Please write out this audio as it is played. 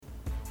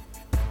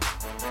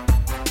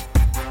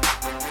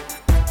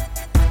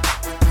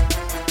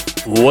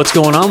What's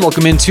going on?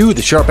 Welcome into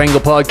the Sharp Angle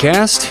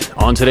Podcast.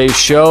 On today's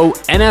show,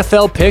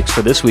 NFL picks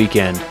for this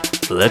weekend.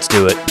 Let's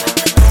do it.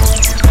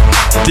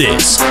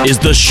 This is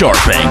the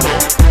Sharp Angle.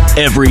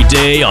 Every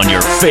day on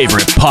your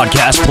favorite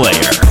podcast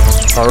player.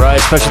 All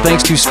right, special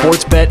thanks to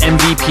Sportsbet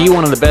MVP,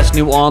 one of the best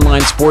new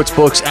online sports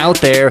books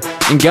out there.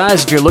 And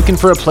guys, if you're looking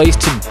for a place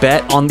to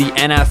bet on the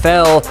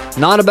NFL,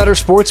 not a better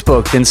sports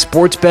book than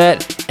Sportsbet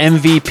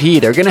MVP.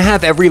 They're going to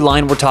have every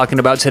line we're talking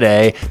about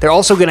today. They're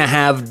also going to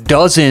have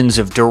dozens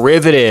of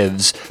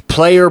derivatives,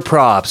 player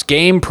props,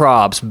 game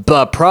props,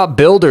 prop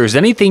builders,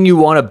 anything you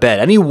want to bet,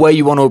 any way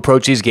you want to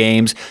approach these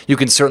games, you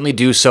can certainly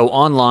do so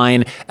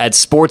online at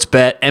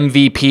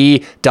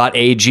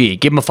sportsbetmvp.ag.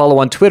 Give them a follow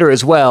on Twitter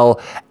as well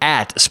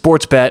at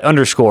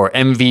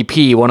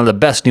sportsbet_MVP, one of the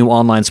best new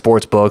online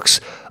sports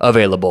books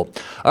available.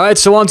 All right,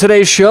 so on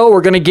today's show,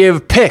 we're going to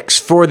give picks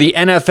for the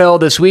NFL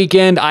this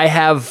weekend. I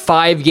have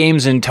 5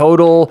 games in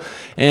total,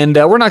 and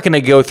we're not going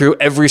to go through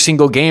every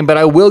single game, but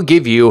I will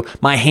give you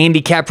my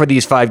handicap for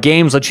these 5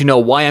 games, let you know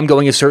why I'm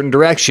going a certain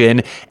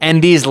direction,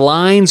 and these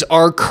lines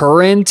are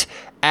current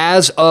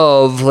as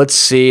of,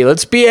 let's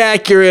be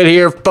accurate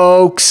here,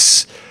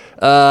 folks.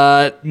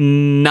 9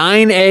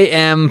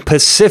 a.m.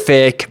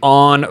 Pacific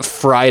on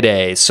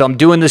Friday. So I'm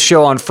doing this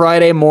show on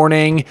Friday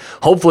morning.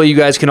 Hopefully you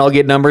guys can all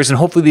get numbers, and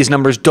hopefully these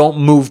numbers don't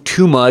move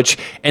too much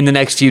in the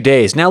next few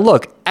days. Now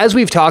look, as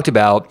we've talked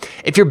about,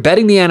 if you're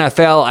betting the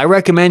NFL, I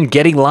recommend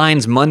getting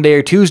lines Monday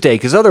or Tuesday,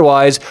 because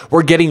otherwise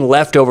we're getting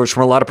leftovers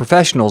from a lot of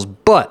professionals.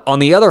 But on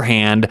the other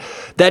hand,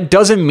 that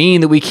doesn't mean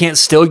that we can't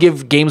still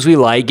give games we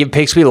like, give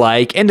picks we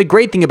like. And the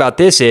great thing about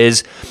this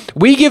is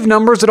we give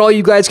numbers that all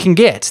you guys can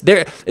get.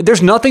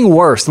 There's nothing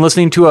worse than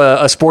listening to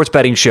a sports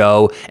betting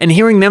show and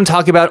hearing them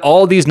talk about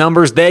all these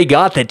numbers they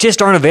got that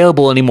just aren't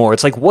available anymore.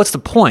 It's like, what's the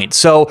point?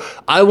 So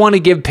I want to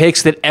give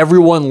picks that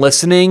everyone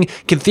listening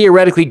can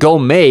theoretically go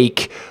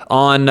make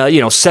on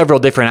several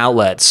different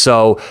outlets.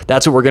 So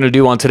that's what we're going to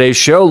do on today's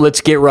show. Let's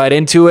get right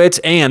into it.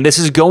 And this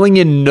is going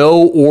in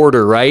no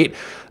order, right?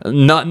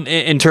 Not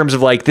in terms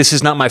of like, this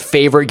is not my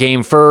favorite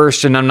game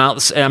first, and I'm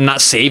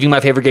not saving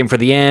my favorite game for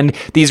the end.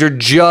 These are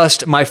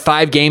just my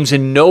 5 games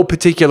in no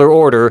particular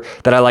order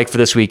that I like for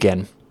this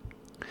weekend.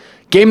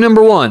 Game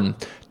number 1,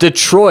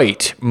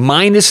 Detroit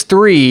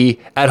 -3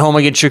 at home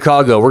against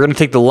Chicago. We're going to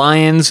take the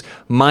Lions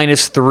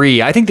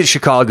 -3. I think that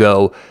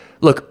Chicago,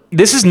 look,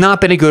 this has not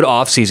been a good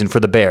offseason for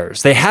the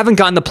Bears. They haven't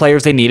gotten the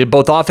players they needed,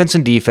 both offense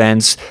and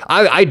defense.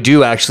 I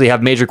do actually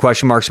have major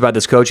question marks about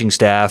this coaching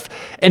staff.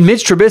 And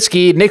Mitch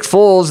Trubisky, Nick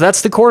Foles, that's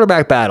the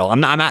quarterback battle.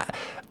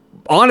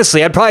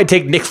 Honestly, I'd probably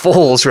take Nick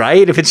Foles,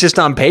 right, if it's just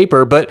on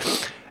paper, but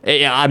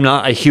I'm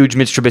not a huge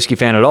Mitch Trubisky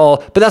fan at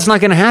all, but that's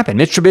not going to happen.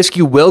 Mitch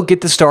Trubisky will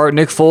get the start.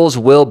 Nick Foles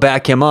will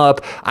back him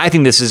up. I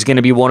think this is going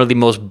to be one of the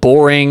most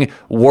boring,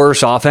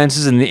 worst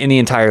offenses in the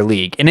entire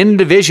league. And in a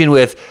division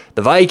with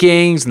the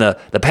Vikings and the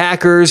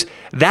Packers,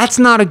 that's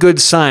not a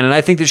good sign. And I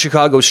think that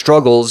Chicago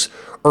struggles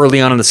early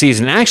on in the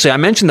season. Actually, I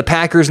mentioned the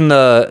Packers and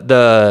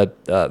the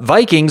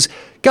Vikings.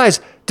 Guys,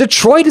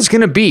 Detroit is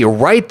going to be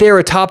right there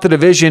atop the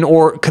division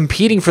or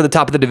competing for the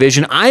top of the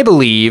division, I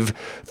believe,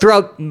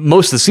 throughout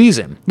most of the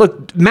season.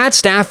 Look, Matt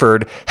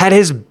Stafford had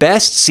his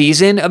best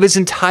season of his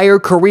entire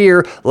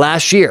career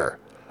last year.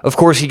 Of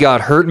course, he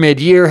got hurt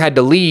mid-year, had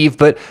to leave,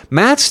 but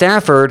Matt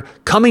Stafford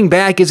coming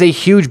back is a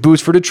huge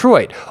boost for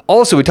Detroit.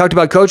 Also, we talked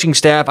about coaching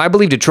staff. I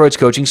believe Detroit's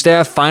coaching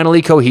staff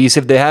finally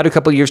cohesive. They had a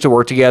couple years to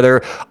work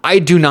together. I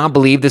do not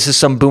believe this is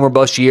some boom or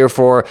bust year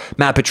for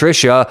Matt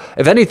Patricia.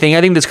 If anything,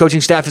 I think this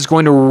coaching staff is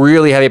going to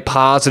really have a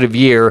positive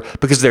year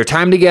because of their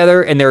time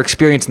together and their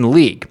experience in the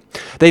league.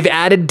 They've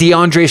added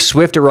DeAndre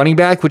Swift at running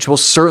back, which will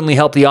certainly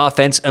help the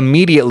offense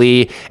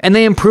immediately, and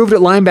they improved at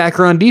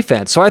linebacker on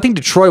defense. So I think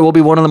Detroit will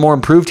be one of the more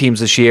improved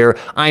teams this year.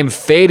 I'm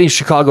fading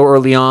Chicago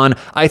early on.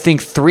 I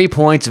think 3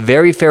 points,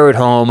 very fair at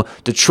home.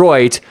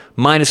 Detroit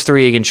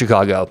 -3 against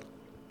Chicago.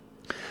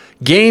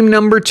 Game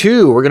number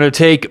 2, we're going to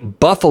take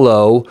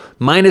Buffalo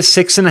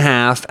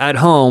 -6.5 at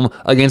home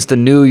against the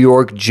New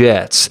York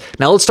Jets.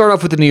 Now let's start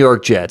off with the New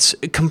York Jets.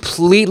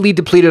 Completely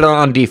depleted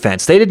on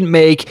defense. They didn't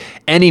make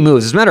any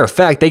moves. As a matter of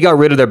fact, they got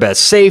rid of their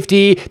best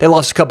safety. They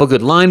lost a couple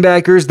good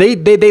linebackers. They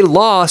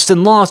lost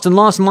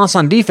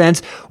on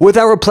defense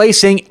without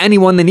replacing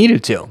anyone they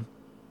needed to.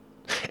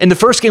 In the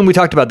first game, we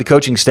talked about the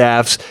coaching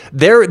staffs.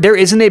 There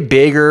isn't a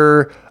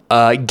bigger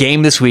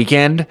game this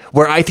weekend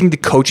where I think the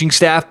coaching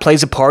staff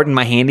plays a part in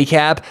my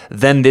handicap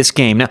than this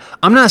game. Now,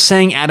 I'm not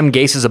saying Adam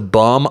Gase is a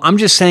bum. I'm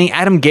just saying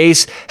Adam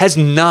Gase has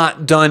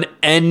not done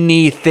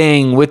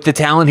anything with the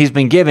talent he's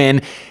been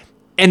given,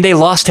 and they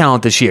lost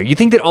talent this year. You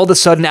think that all of a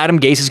sudden Adam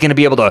Gase is going to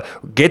be able to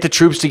get the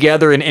troops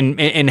together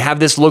and have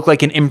this look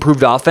like an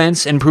improved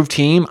offense, improved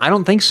team? I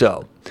don't think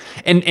so.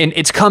 And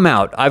it's come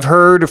out. I've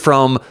heard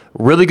from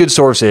really good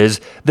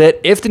sources that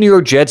if the New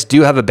York Jets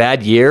do have a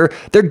bad year,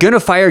 they're going to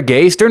fire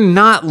Gase. They're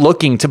not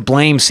looking to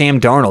blame Sam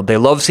Darnold. They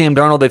love Sam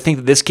Darnold. They think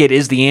that this kid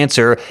is the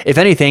answer. If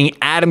anything,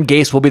 Adam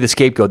Gase will be the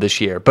scapegoat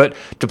this year. But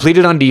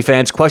depleted on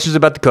defense, questions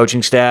about the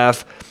coaching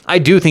staff. I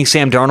do think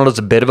Sam Darnold is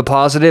a bit of a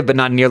positive, but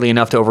not nearly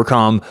enough to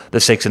overcome the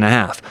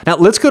 6.5. Now,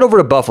 let's go over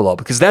to Buffalo,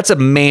 because that's a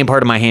main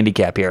part of my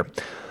handicap here.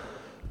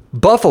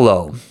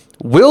 Buffalo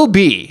will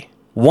be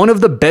one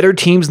of the better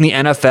teams in the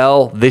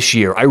NFL this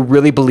year. I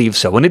really believe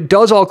so. And it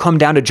does all come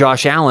down to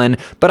Josh Allen,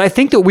 but I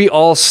think that we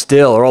all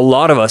still, or a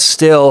lot of us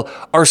still,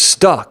 are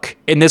stuck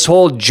in this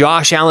whole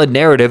Josh Allen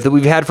narrative that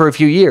we've had for a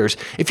few years.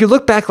 If you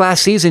look back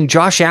last season,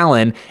 Josh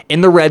Allen in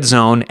the red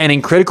zone and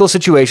in critical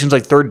situations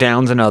like third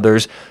downs and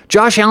others,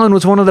 Josh Allen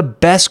was one of the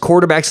best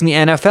quarterbacks in the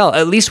NFL,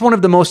 at least one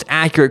of the most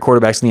accurate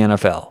quarterbacks in the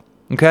NFL.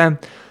 Okay?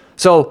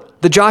 So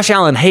the Josh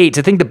Allen hate,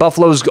 to think that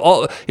Buffalo's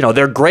all,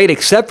 they're great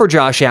except for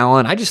Josh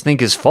Allen, I just think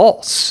is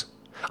false.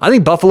 I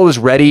think Buffalo is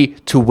ready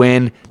to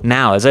win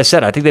now. As I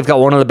said, I think they've got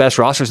one of the best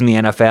rosters in the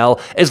NFL.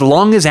 As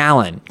long as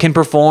Allen can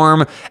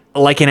perform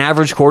like an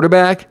average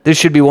quarterback, this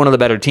should be one of the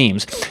better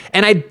teams.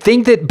 And I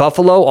think that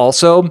Buffalo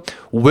also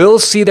will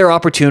see their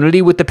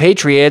opportunity with the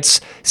Patriots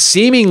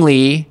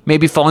seemingly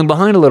maybe falling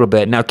behind a little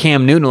bit. Now,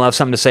 Cam Newton will have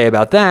something to say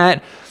about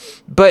that,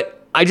 but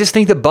I just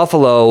think that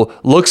Buffalo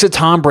looks at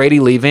Tom Brady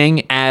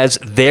leaving as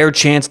their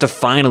chance to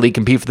finally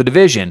compete for the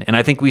division. And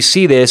I think we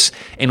see this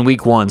in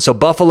week 1. So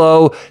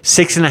Buffalo,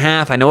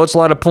 6.5. I know it's a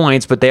lot of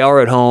points, but they are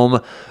at home.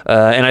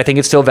 And I think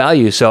it's still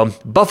value. So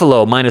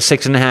Buffalo minus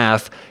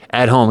 6.5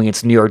 at home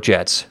against the New York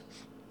Jets.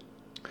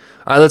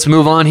 All right, let's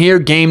move on here.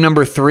 Game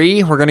number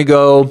 3. We're going to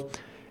go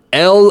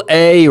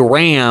LA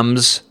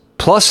Rams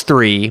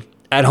 +3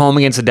 at home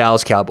against the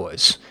Dallas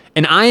Cowboys.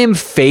 And I am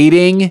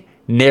fading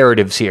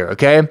narratives here,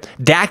 okay?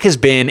 Dak has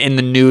been in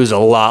the news a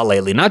lot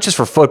lately, not just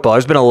for football.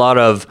 There's been a lot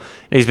of,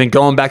 he's been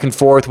going back and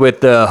forth with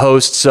the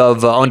hosts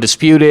of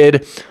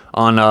Undisputed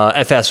on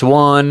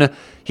FS1.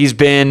 There's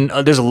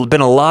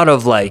been a lot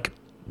of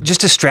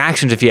just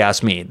distractions, if you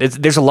ask me.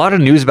 There's a lot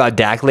of news about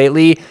Dak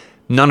lately,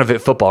 none of it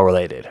football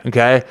related,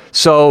 okay?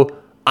 So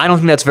I don't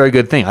think that's a very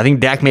good thing. I think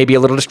Dak may be a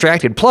little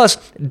distracted. Plus,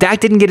 Dak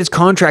didn't get his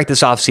contract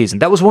this offseason.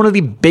 That was one of the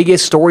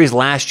biggest stories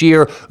last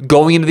year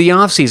going into the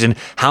offseason.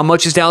 How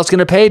much is Dallas going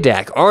to pay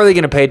Dak? Are they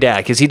going to pay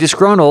Dak? Is he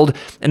disgruntled?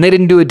 And they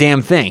didn't do a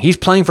damn thing. He's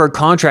playing for a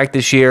contract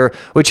this year,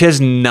 which has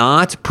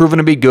not proven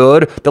to be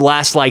good the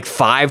last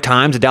 5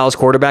 times a Dallas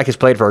quarterback has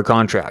played for a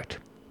contract.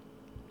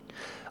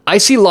 I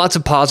see lots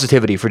of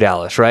positivity for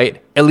Dallas,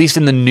 right? At least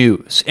in the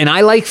news. And I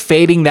like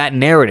fading that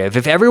narrative.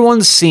 If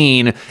everyone's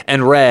seen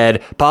and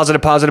read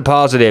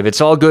positive,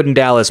 it's all good in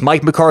Dallas,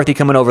 Mike McCarthy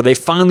coming over, they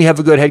finally have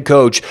a good head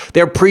coach,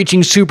 they're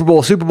preaching Super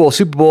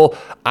Bowl,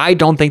 I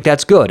don't think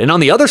that's good. And on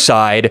the other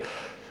side,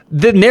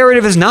 the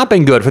narrative has not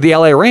been good for the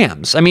LA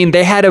Rams. I mean,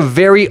 they had a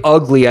very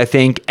ugly, I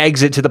think,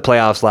 exit to the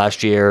playoffs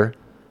last year,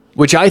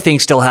 which I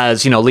think still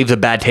has, leaves a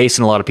bad taste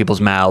in a lot of people's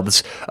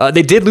mouths.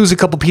 They did lose a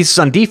couple pieces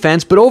on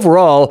defense, but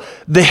overall,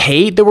 the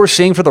hate that we're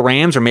seeing for the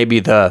Rams, or maybe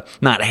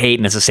not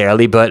hate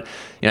necessarily, but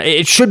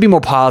it should be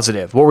more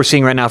positive, what we're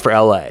seeing right now for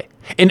LA.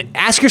 And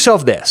ask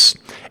yourself this.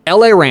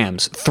 LA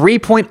Rams,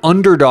 3-point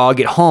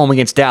underdog at home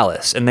against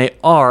Dallas, and they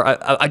are,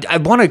 I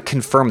want to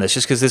confirm this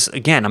just because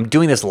I'm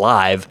doing this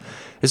live.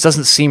 This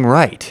doesn't seem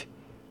right.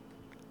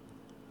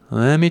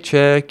 Let me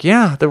check.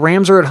 Yeah, the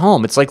Rams are at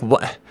home. It's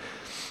what?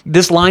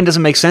 This line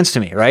doesn't make sense to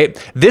me,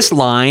 right? This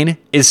line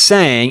is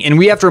saying, and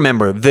we have to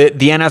remember, the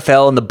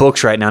NFL and the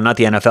books right now, not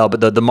the NFL,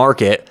 but the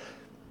market,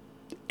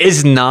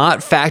 is not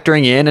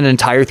factoring in an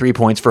entire 3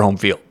 points for home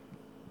field.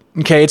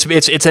 Okay,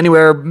 it's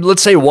anywhere,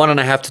 let's say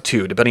 1.5 to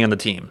 2, depending on the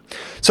team.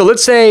 So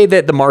let's say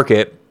that the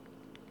market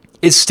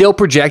is still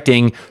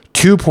projecting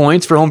 2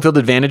 points for home field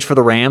advantage for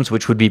the Rams,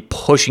 which would be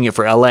pushing it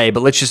for LA,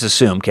 but let's just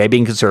assume, okay,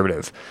 being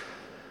conservative.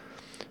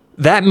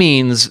 That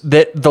means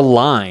that the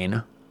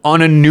line on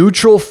a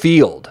neutral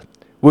field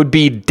would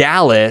be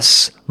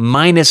Dallas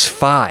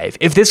 -5.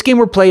 If this game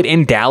were played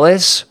in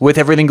Dallas with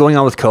everything going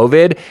on with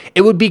COVID,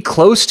 it would be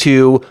close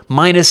to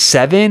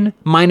 -7,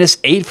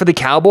 -8 for the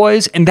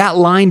Cowboys, and that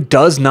line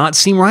does not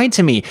seem right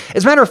to me.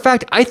 As a matter of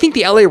fact, I think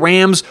the LA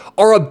Rams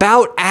are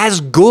about as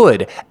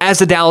good as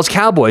the Dallas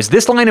Cowboys.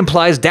 This line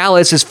implies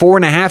Dallas is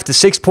 4.5 to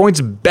 6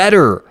 points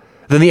better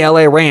than the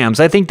LA Rams.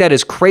 I think that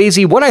is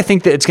crazy. What I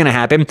think that it's going to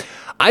happen,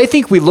 I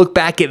think we look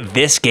back at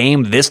this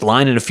game, this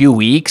line in a few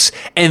weeks,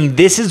 and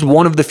this is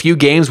one of the few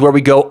games where we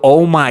go,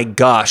 oh my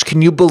gosh,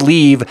 can you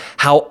believe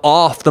how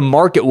off the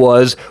market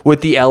was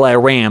with the LA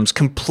Rams?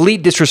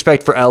 Complete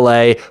disrespect for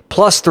LA.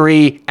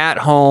 +3 at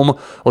home.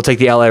 We'll take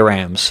the LA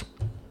Rams.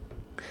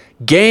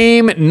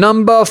 Game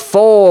number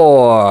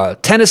 4,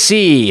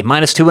 Tennessee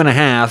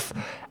 -2.5.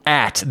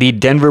 at the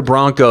Denver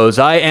Broncos.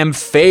 I am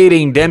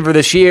fading Denver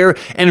this year,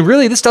 and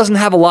really this doesn't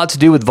have a lot to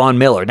do with Von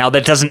Miller. Now,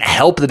 that doesn't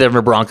help the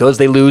Denver Broncos.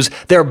 They lose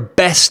their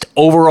best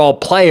overall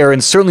player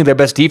and certainly their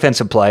best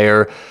defensive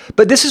player,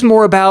 but this is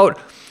more about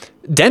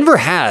Denver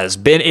has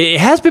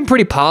been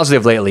pretty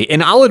positive lately.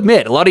 And I'll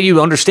admit, a lot of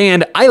you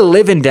understand, I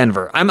live in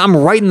Denver. I'm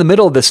right in the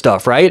middle of this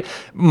stuff, right?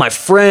 My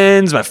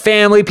friends, my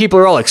family, people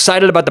are all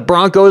excited about the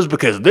Broncos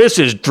because this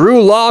is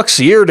Drew Lock's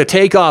year to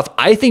take off.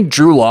 I think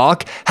Drew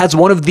Lock has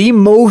one of the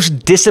most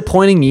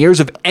disappointing years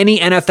of any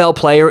NFL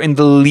player in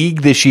the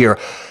league this year.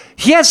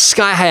 He has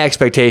sky-high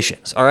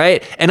expectations, all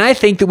right? And I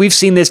think that we've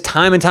seen this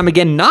time and time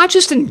again, not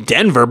just in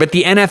Denver, but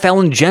the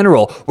NFL in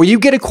general, where you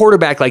get a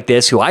quarterback like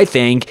this who I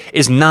think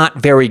is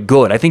not very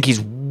good. I think he's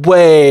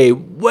way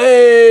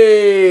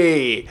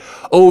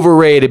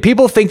overrated.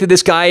 People think that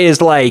this guy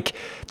is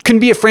can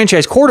be a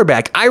franchise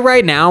quarterback. I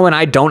right now, and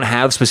I don't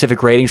have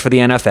specific ratings for the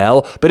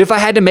NFL, but if I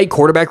had to make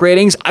quarterback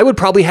ratings, I would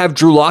probably have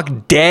Drew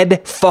Lock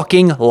dead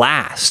fucking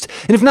last.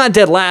 And if not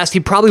dead last, he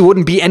probably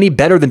wouldn't be any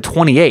better than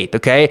 28th,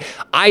 okay?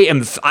 I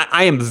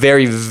am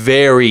very,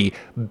 very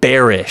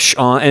bearish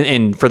on,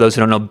 and for those who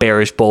don't know,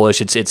 bearish,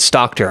 bullish, it's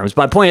stock terms.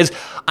 My point is,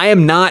 I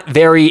am not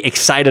very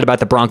excited about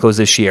the Broncos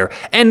this year.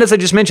 And as I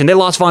just mentioned, they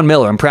lost Von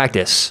Miller in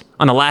practice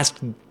on the last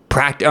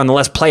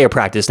player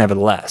practice,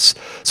 nevertheless.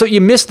 So you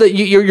miss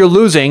you're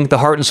losing the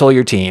heart and soul of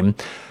your team.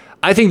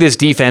 I think this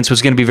defense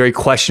was going to be very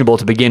questionable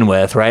to begin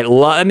with, right?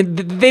 I mean,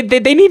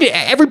 they need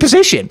every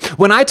position.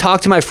 When I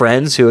talk to my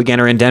friends who, again,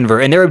 are in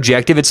Denver, and their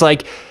objective, it's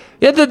like,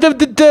 yeah,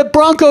 the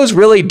Broncos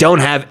really don't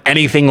have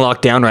anything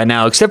locked down right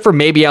now, except for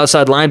maybe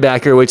outside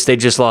linebacker, which they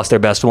just lost their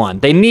best one.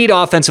 They need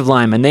offensive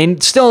linemen. They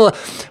still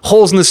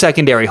holes in the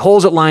secondary,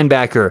 holes at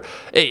linebacker.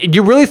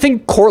 You really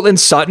think Courtland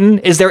Sutton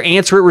is their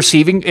answer at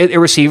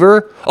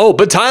receiver? Oh,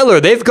 but Tyler,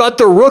 they've got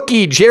the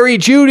rookie, Jerry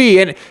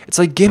Jeudy. And it's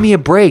like, give me a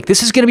break.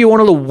 This is going to be one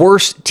of the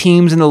worst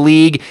teams in the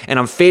league, and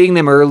I'm fading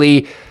them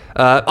early.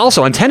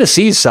 Also, on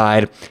Tennessee's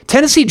side,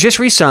 Tennessee just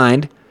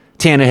re-signed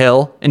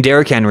Tannehill and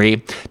Derrick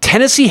Henry.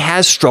 Tennessee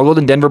has struggled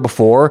in Denver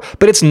before,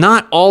 but it's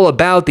not all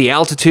about the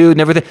altitude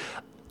and everything.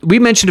 We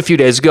mentioned a few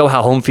days ago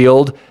how home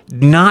field,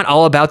 not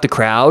all about the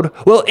crowd.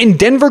 Well, in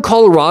Denver,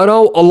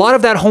 Colorado, a lot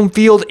of that home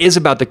field is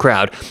about the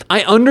crowd.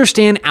 I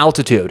understand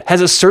altitude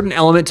has a certain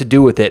element to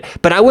do with it,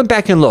 but I went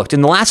back and looked.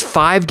 In the last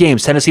 5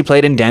 games Tennessee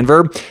played in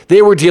Denver,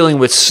 they were dealing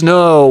with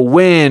snow,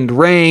 wind,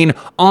 rain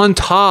on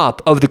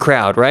top of the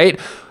crowd, right?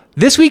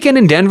 This weekend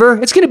in Denver,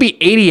 it's going to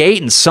be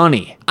 88 and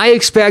sunny. I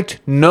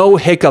expect no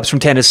hiccups from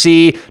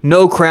Tennessee,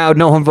 no crowd,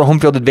 no home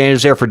field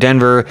advantage there for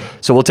Denver,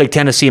 so we'll take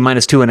Tennessee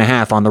minus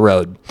 2.5 on the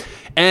road.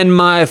 And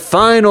my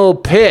final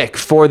pick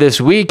for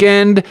this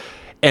weekend,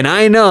 and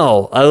I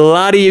know a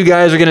lot of you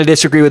guys are going to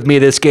disagree with me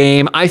this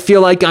game. I feel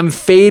like I'm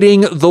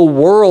fading the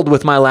world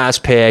with my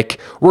last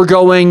pick. We're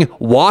going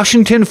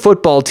Washington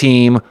football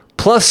team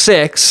plus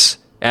 6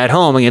 at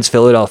home against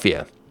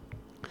Philadelphia.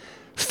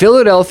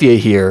 Philadelphia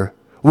here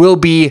will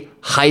be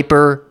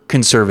hyper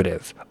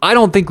conservative. I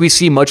don't think we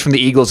see much from the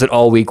Eagles at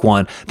all week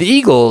 1. The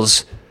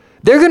Eagles,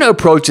 they're going to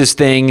approach this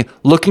thing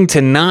looking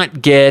to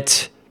not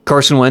get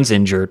Carson Wentz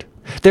injured.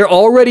 They're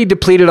already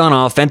depleted on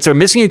offense. They're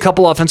missing a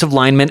couple offensive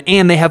linemen,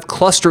 and they have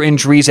cluster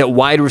injuries at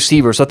wide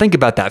receiver. So think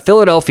about that.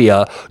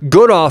 Philadelphia,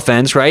 good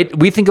offense, right?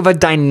 We think of a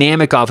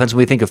dynamic offense when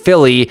we think of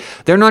Philly.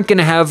 They're not going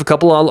to have a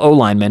couple of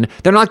O-linemen.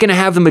 They're not going to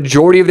have the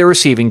majority of their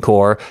receiving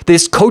core.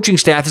 This coaching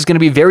staff is going to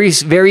be very,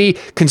 very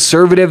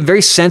conservative,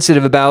 very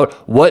sensitive about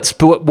what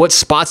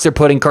spots they're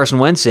putting Carson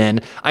Wentz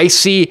in. I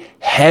see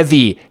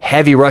heavy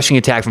rushing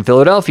attack from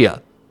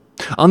Philadelphia.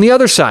 On the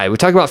other side, we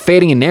talk about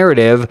fading a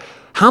narrative.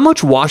 How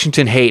much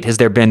Washington hate has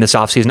there been this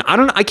offseason?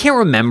 I can't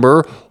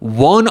remember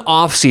one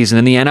offseason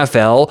in the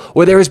NFL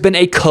where there has been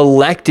a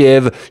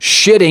collective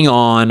shitting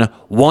on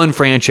one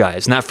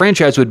franchise, and that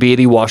franchise would be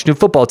the Washington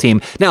football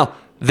team. Now,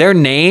 their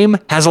name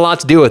has a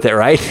lot to do with it,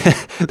 right?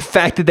 The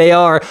fact that they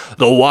are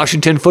the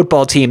Washington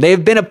football team.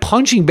 They've been a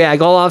punching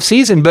bag all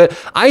offseason, but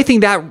I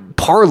think that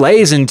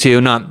parlays into,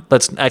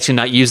 let's actually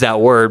not use that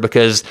word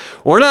because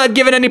we're not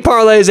giving any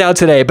parlays out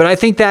today, but I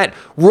think that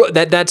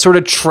sort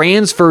of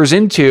transfers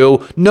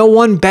into no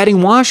one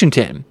betting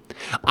Washington.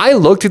 I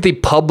looked at the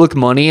public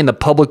money and the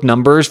public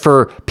numbers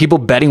for people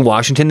betting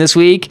Washington this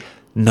week.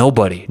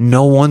 Nobody.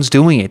 No one's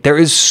doing it. There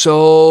is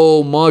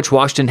so much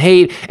Washington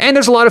hate, and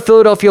there's a lot of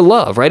Philadelphia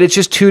love, right? It's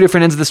just two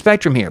different ends of the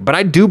spectrum here. But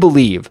I do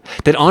believe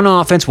that on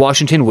offense,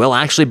 Washington will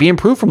actually be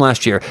improved from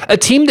last year. A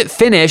team that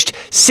finished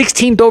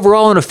 16th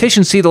overall in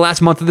efficiency the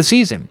last month of the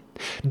season.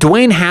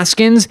 Dwayne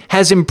Haskins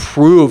has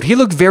improved. He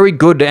looked very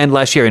good to end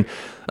last year. And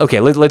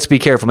okay, let's be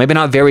careful. Maybe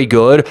not very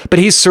good, but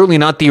he's certainly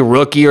not the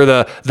rookie or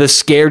the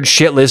scared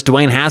shitless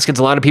Dwayne Haskins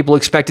a lot of people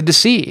expected to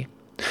see.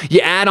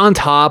 You add on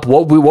top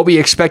what we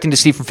expecting to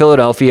see from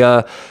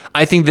Philadelphia.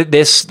 I think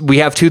that we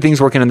have two things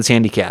working on this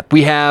handicap.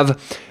 We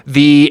have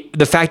the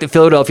fact that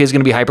Philadelphia is going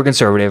to be hyper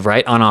conservative,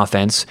 right, on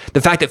offense.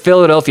 The fact that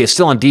Philadelphia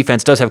still on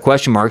defense does have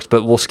question marks,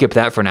 but we'll skip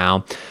that for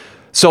now.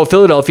 So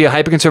Philadelphia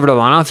hyper conservative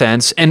on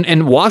offense,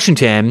 and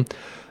Washington,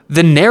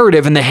 the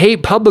narrative and the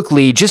hate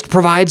publicly just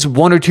provides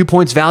 1 or 2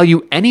 points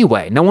value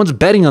anyway. No one's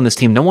betting on this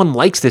team. No one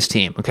likes this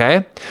team,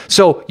 okay?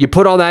 So you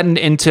put all that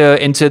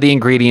into the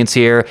ingredients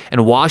here,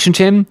 and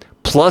Washington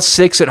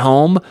 +6 at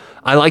home.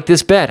 I like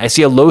this bet. I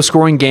see a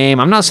low-scoring game.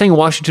 I'm not saying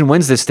Washington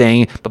wins this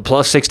thing, but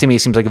 +6 to me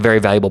seems like a very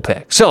valuable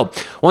pick. So,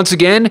 once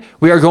again,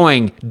 we are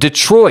going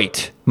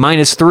Detroit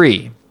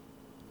 -3,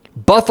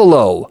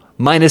 Buffalo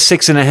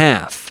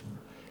 -6.5,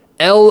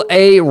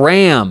 LA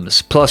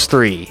Rams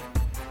 +3,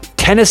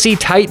 Tennessee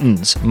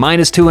Titans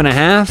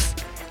 -2.5,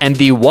 and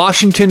the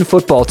Washington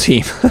football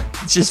team.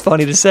 It's just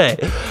funny to say.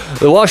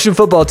 The Washington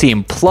football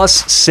team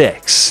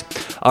 +6.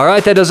 All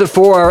right, that does it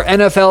for our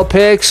NFL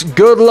picks.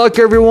 Good luck,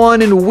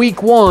 everyone, in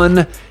week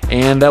 1,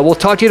 and we'll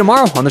talk to you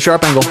tomorrow on The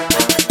Sharp Angle.